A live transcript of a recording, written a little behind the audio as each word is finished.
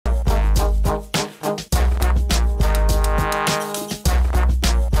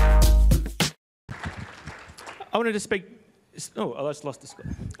wanted to speak. Oh, I just lost the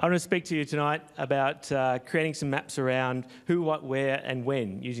screen. I wanted to speak to you tonight about creating some maps around who, what, where, and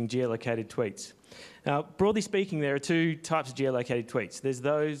when using geolocated tweets. Now, broadly speaking, there are two types of geolocated tweets. There's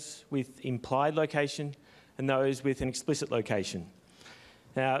those with implied location and those with an explicit location.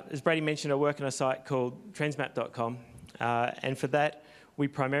 Now, as Brady mentioned, I work on a site called trendsmap.com, and for that, we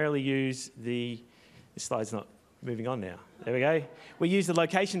primarily use this slide's not moving on now. There we go. We use the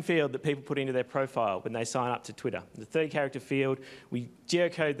location field that people put into their profile when they sign up to Twitter. The 30-character field, we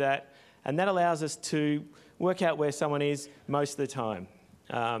geocode that, and that allows us to work out where someone is most of the time.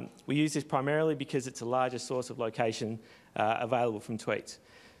 We use this primarily because it's a larger source of location available from tweets.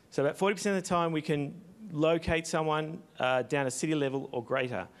 So about 40% of the time we can locate someone down a city level or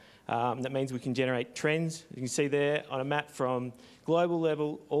greater. That means we can generate trends. You can see there on a map from global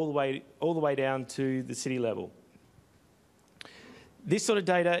level all the way down to the city level. This sort of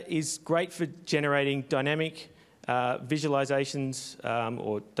data is great for generating dynamic visualizations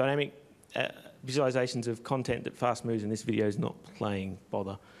or dynamic visualizations of content that fast moves, and this video is not playing,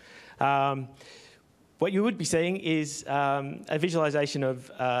 bother. What you would be seeing is a visualization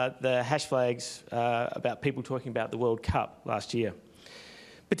of the hash flags about people talking about the World Cup last year.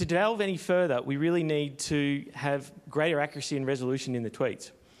 But to delve any further, we really need to have greater accuracy and resolution in the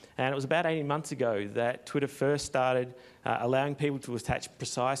tweets. And it was about 18 months ago that Twitter first started allowing people to attach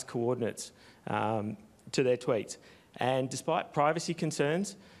precise coordinates to their tweets. And despite privacy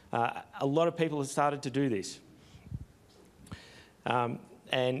concerns, a lot of people have started to do this.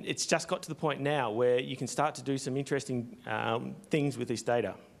 And it's just got to the point now where you can start to do some interesting things with this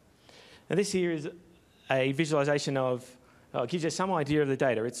data. Now this here is a visualization of, it gives you some idea of the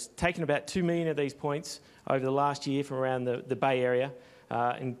data. It's taken about 2 million of these points over the last year from around the Bay Area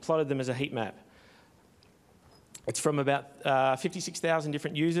and plotted them as a heat map. It's from about 56,000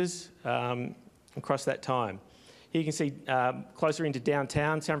 different users across that time. Here you can see closer into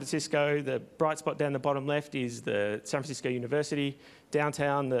downtown San Francisco. The bright spot down the bottom left is the San Francisco University.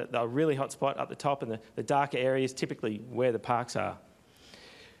 Downtown, the really hot spot up the top, and the darker areas typically where the parks are.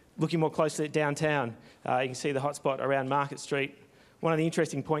 Looking more closely at downtown, you can see the hot spot around Market Street. One of the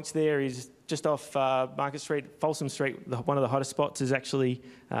interesting points there is just off Market Street, Folsom Street, one of the hottest spots is actually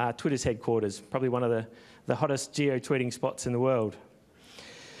Twitter's headquarters, probably one of the hottest geo-tweeting spots in the world.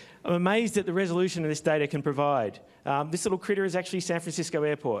 I'm amazed at the resolution this data can provide. This little critter is actually San Francisco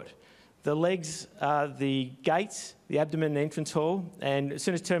Airport. The legs are the gates, the abdomen entrance hall, and as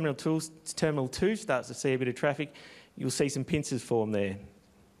soon as Terminal 2 starts to see a bit of traffic, you'll see some pincers form there.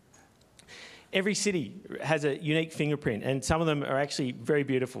 Every city has a unique fingerprint, and some of them are actually very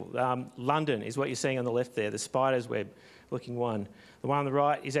beautiful. London is what you're seeing on the left there, the spider's web looking one. The one on the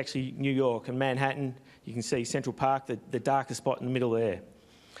right is actually New York, and Manhattan, you can see Central Park, the darker spot in the middle there.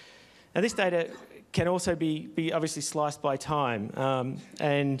 Now this data can also be obviously sliced by time,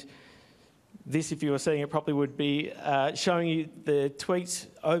 and this, if you were seeing it properly, would be showing you the tweets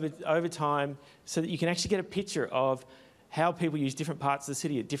over time so that you can actually get a picture of how people use different parts of the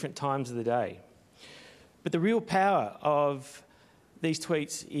city at different times of the day. But the real power of these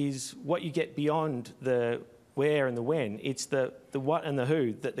tweets is what you get beyond the where and the when. It's the what and the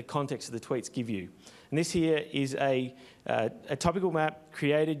who that the context of the tweets give you. And this here is a topical map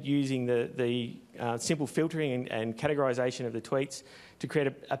created using the simple filtering and categorisation of the tweets to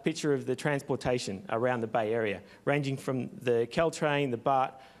create a picture of the transportation around the Bay Area, ranging from the Caltrain, the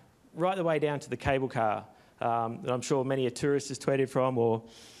BART, right the way down to the cable car that I'm sure many a tourist has tweeted from, or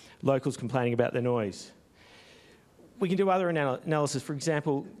locals complaining about the noise. We can do other analysis, for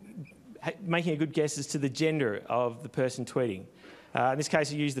example, making a good guess as to the gender of the person tweeting. In this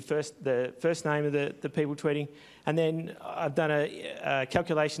case, I used the first name of the people tweeting, and then I've done a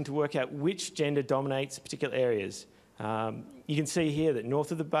calculation to work out which gender dominates particular areas. You can see here that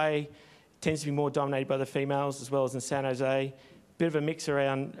north of the Bay tends to be more dominated by the females, as well as in San Jose. Bit of a mix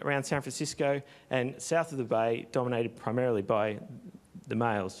around San Francisco, and south of the Bay dominated primarily by the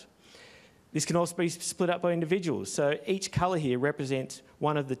males. This can also be split up by individuals. So each colour here represents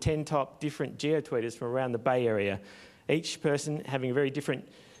one of the 10 top different geo-tweeters from around the Bay Area, each person having a very different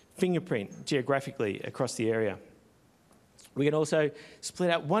fingerprint geographically across the area. We can also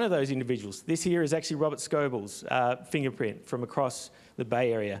split out one of those individuals. This here is actually Robert Scoble's fingerprint from across the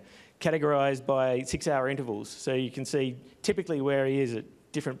Bay Area, categorised by 6-hour intervals. So you can see typically where he is at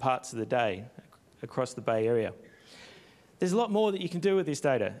different parts of the day across the Bay Area. There's a lot more that you can do with this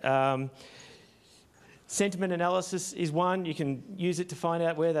data. Sentiment analysis is one. You can use it to find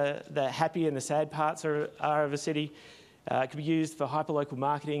out where the happy and the sad parts are of a city. It can be used for hyperlocal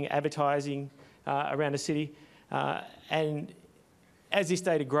marketing, advertising around a city. And as this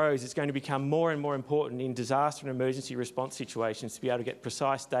data grows, it's going to become more and more important in disaster and emergency response situations to be able to get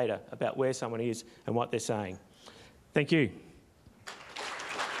precise data about where someone is and what they're saying. Thank you.